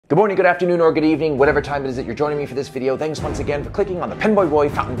Good morning, good afternoon, or good evening, whatever time it is that you're joining me for this video. Thanks once again for clicking on the PenBoyRoy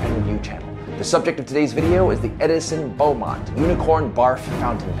Fountain Pen Review channel. The subject of today's video is the Edison Beaumont Unicorn Barf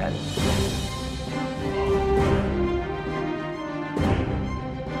Fountain Pen.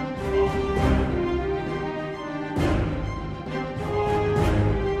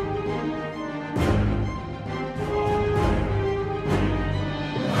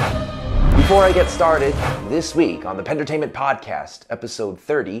 Before I get started, this week on the Pentertainment Podcast, episode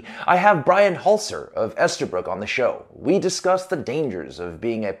 30, I have Brian Hulser of Estabrook on the show. We discuss the dangers of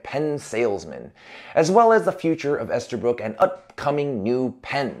being a pen salesman, as well as the future of Estabrook and upcoming new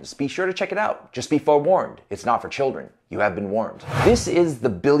pens. Be sure to check it out. Just be forewarned, it's not for children. You have been warned. This is the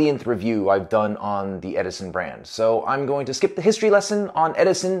billionth review I've done on the Edison brand, so I'm going to skip the history lesson on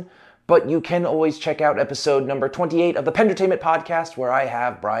Edison, but you can always check out episode number 28 of the Pentertainment Podcast, where I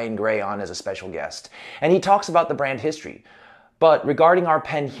have Brian Gray on as a special guest, and he talks about the brand history. But regarding our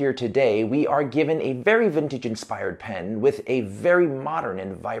pen here today, we are given a very vintage-inspired pen with a very modern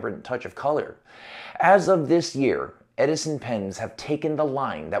and vibrant touch of color. As of this year, Edison pens have taken the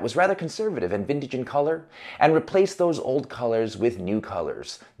line that was rather conservative and vintage in color and replaced those old colors with new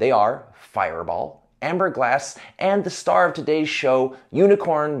colors. They are Fireball, Amber Glass, and the star of today's show,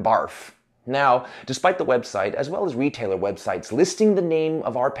 Unicorn Barf. Now, despite the website, as well as retailer websites, listing the name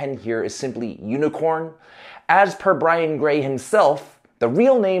of our pen here is simply Unicorn, as per Brian Gray himself, the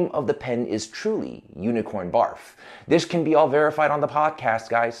real name of the pen is truly Unicorn Barf. This can be all verified on the podcast,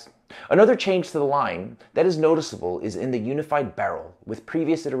 guys. Another change to the line that is noticeable is in the unified barrel. With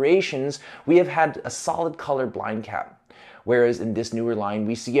previous iterations, we have had a solid color blind cap, whereas in this newer line,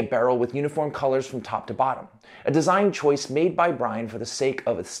 we see a barrel with uniform colors from top to bottom, a design choice made by Brian for the sake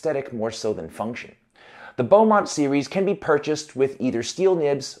of aesthetic more so than function. The Beaumont series can be purchased with either steel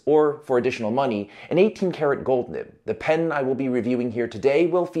nibs or, for additional money, an 18-karat gold nib. The pen I will be reviewing here today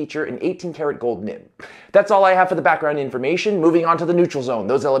will feature an 18-karat gold nib. That's all I have for the background information. Moving on to the neutral zone,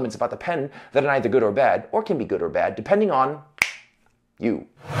 those elements about the pen that are either good or bad, or can be good or bad, depending on you.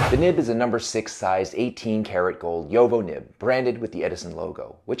 The nib is a number 6 sized 18-karat gold Yovo nib, branded with the Edison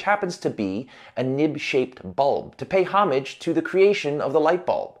logo, which happens to be a nib-shaped bulb to pay homage to the creation of the light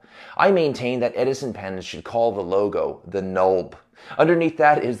bulb. I maintain that Edison pens should call the logo the nulb. Underneath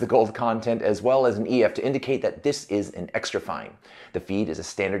that is the gold content as well as an EF to indicate that this is an extra fine. The feed is a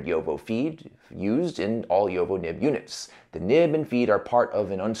standard Yovo feed used in all Yovo nib units. The nib and feed are part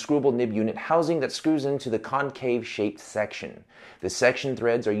of an unscrewable nib unit housing that screws into the concave-shaped section. The section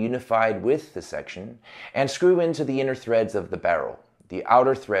threads are unified with the section and screw into the inner threads of the barrel. The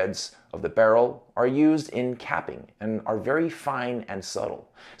outer threads of the barrel are used in capping and are very fine and subtle.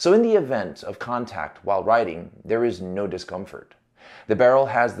 So in the event of contact while writing, there is no discomfort. The barrel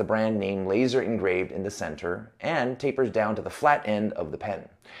has the brand name laser engraved in the center and tapers down to the flat end of the pen.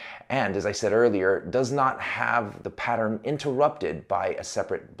 And as I said earlier, does not have the pattern interrupted by a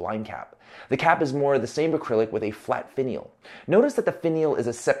separate blind cap. The cap is more the same acrylic with a flat finial. Notice that the finial is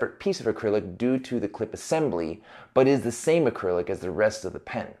a separate piece of acrylic due to the clip assembly, but is the same acrylic as the rest of the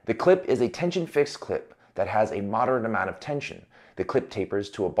pen. The clip is a tension fixed clip that has a moderate amount of tension. The clip tapers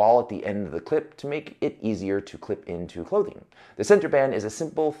to a ball at the end of the clip to make it easier to clip into clothing. The center band is a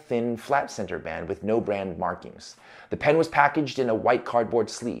simple, thin, flat center band with no brand markings. The pen was packaged in a white cardboard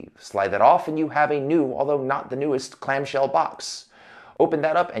sleeve. Slide that off and you have a new, although not the newest, clamshell box. Open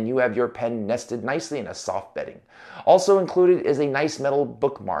that up and you have your pen nested nicely in a soft bedding. Also included is a nice metal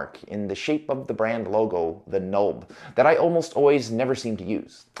bookmark in the shape of the brand logo, the nulb, that I almost always never seem to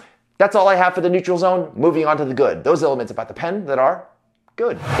use. That's all I have for the neutral zone. Moving on to the good. Those elements about the pen that are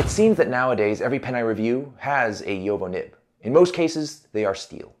good. It seems that nowadays every pen I review has a Yovo nib. In most cases, they are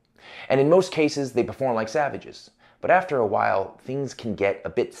steel. And in most cases, they perform like savages. But after a while, things can get a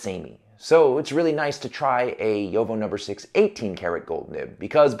bit samey. So it's really nice to try a Yovo number 6 18-karat gold nib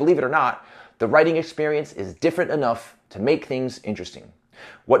because, believe it or not, the writing experience is different enough to make things interesting.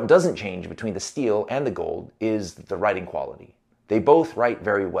 What doesn't change between the steel and the gold is the writing quality. They both write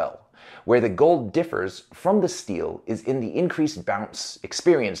very well. Where the gold differs from the steel is in the increased bounce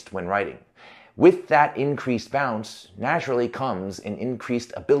experienced when writing. With that increased bounce, naturally comes an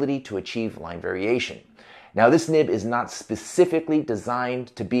increased ability to achieve line variation. Now, this nib is not specifically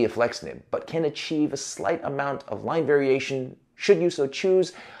designed to be a flex nib, but can achieve a slight amount of line variation should you so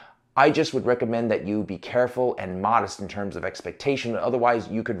choose. I just would recommend that you be careful and modest in terms of expectation, otherwise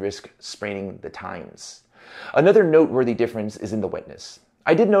you could risk spraining the tines. Another noteworthy difference is in the wetness.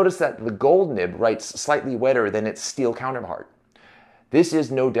 I did notice that the gold nib writes slightly wetter than its steel counterpart. This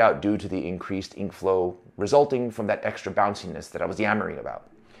is no doubt due to the increased ink flow resulting from that extra bounciness that I was yammering about.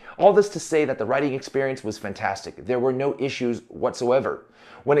 All this to say that the writing experience was fantastic. There were no issues whatsoever.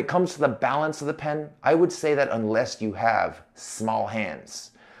 When it comes to the balance of the pen, I would say that unless you have small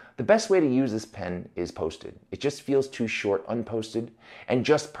hands, the best way to use this pen is posted. It just feels too short unposted and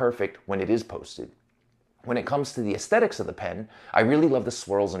just perfect when it is posted. When it comes to the aesthetics of the pen, I really love the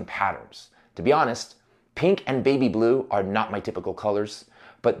swirls and patterns. To be honest, pink and baby blue are not my typical colors,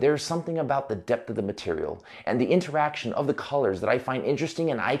 but there's something about the depth of the material and the interaction of the colors that I find interesting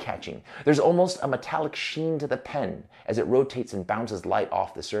and eye-catching. There's almost a metallic sheen to the pen as it rotates and bounces light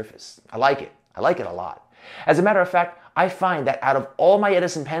off the surface. I like it. I like it a lot. As a matter of fact, I find that out of all my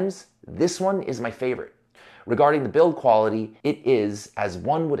Edison pens, this one is my favorite. Regarding the build quality, it is as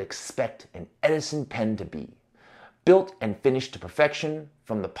one would expect an Edison pen to be. Built and finished to perfection,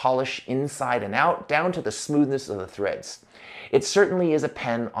 from the polish inside and out down to the smoothness of the threads. It certainly is a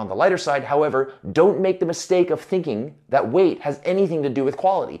pen on the lighter side. However, don't make the mistake of thinking that weight has anything to do with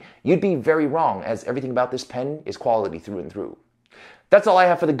quality. You'd be very wrong, as everything about this pen is quality through and through. That's all I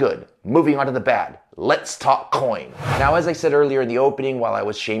have for the good. Moving on to the bad. Let's talk coin. Now, as I said earlier in the opening while I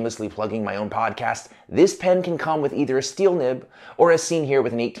was shamelessly plugging my own podcast, this pen can come with either a steel nib or, as seen here,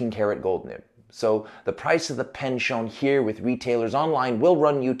 with an 18-karat gold nib. So the price of the pen shown here with retailers online will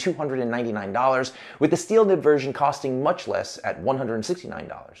run you $299, with the steel nib version costing much less at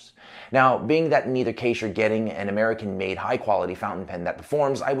 $169. Now, being that in either case you're getting an American-made high-quality fountain pen that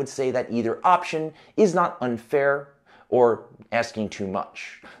performs, I would say that either option is not unfair or asking too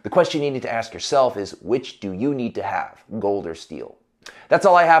much. The question you need to ask yourself is, which do you need to have, gold or steel? That's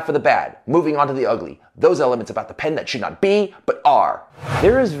all I have for the bad. Moving on to the ugly. Those elements about the pen that should not be, but are.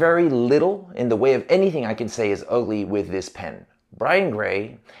 There is very little in the way of anything I can say is ugly with this pen. Brian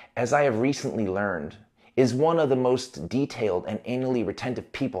Gray, as I have recently learned, is one of the most detailed and anally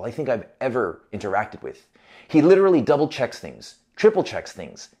retentive people I think I've ever interacted with. He literally double checks things, triple checks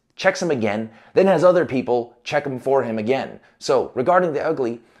things, checks them again, then has other people check them for him again. So, regarding the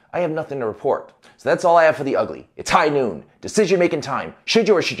ugly, I have nothing to report. So that's all I have for the ugly. It's high noon. Decision making time. Should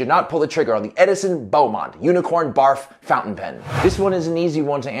you or should you not pull the trigger on the Edison Beaumont Unicorn Barf fountain pen? This one is an easy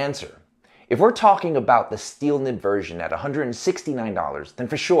one to answer. If we're talking about the steel nib version at $169, then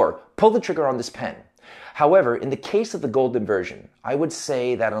for sure, pull the trigger on this pen. However, in the case of the gold nib version, I would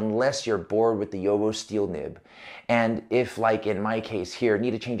say that unless you're bored with the Yovo steel nib, and if, like in my case here,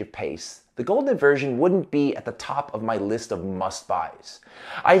 need a change of pace, the gold nib version wouldn't be at the top of my list of must-buys.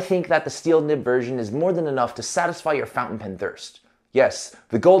 I think that the steel nib version is more than enough to satisfy your fountain pen thirst. Yes,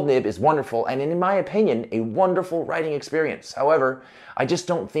 the gold nib is wonderful and, in my opinion, a wonderful writing experience. However, I just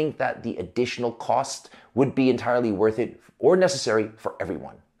don't think that the additional cost would be entirely worth it or necessary for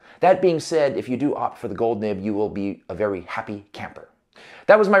everyone. That being said, if you do opt for the gold nib, you will be a very happy camper.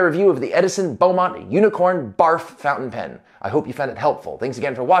 That was my review of the Edison Beaumont Unicorn Barf fountain pen. I hope you found it helpful. Thanks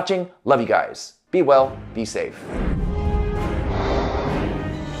again for watching. Love you guys. Be well, be safe.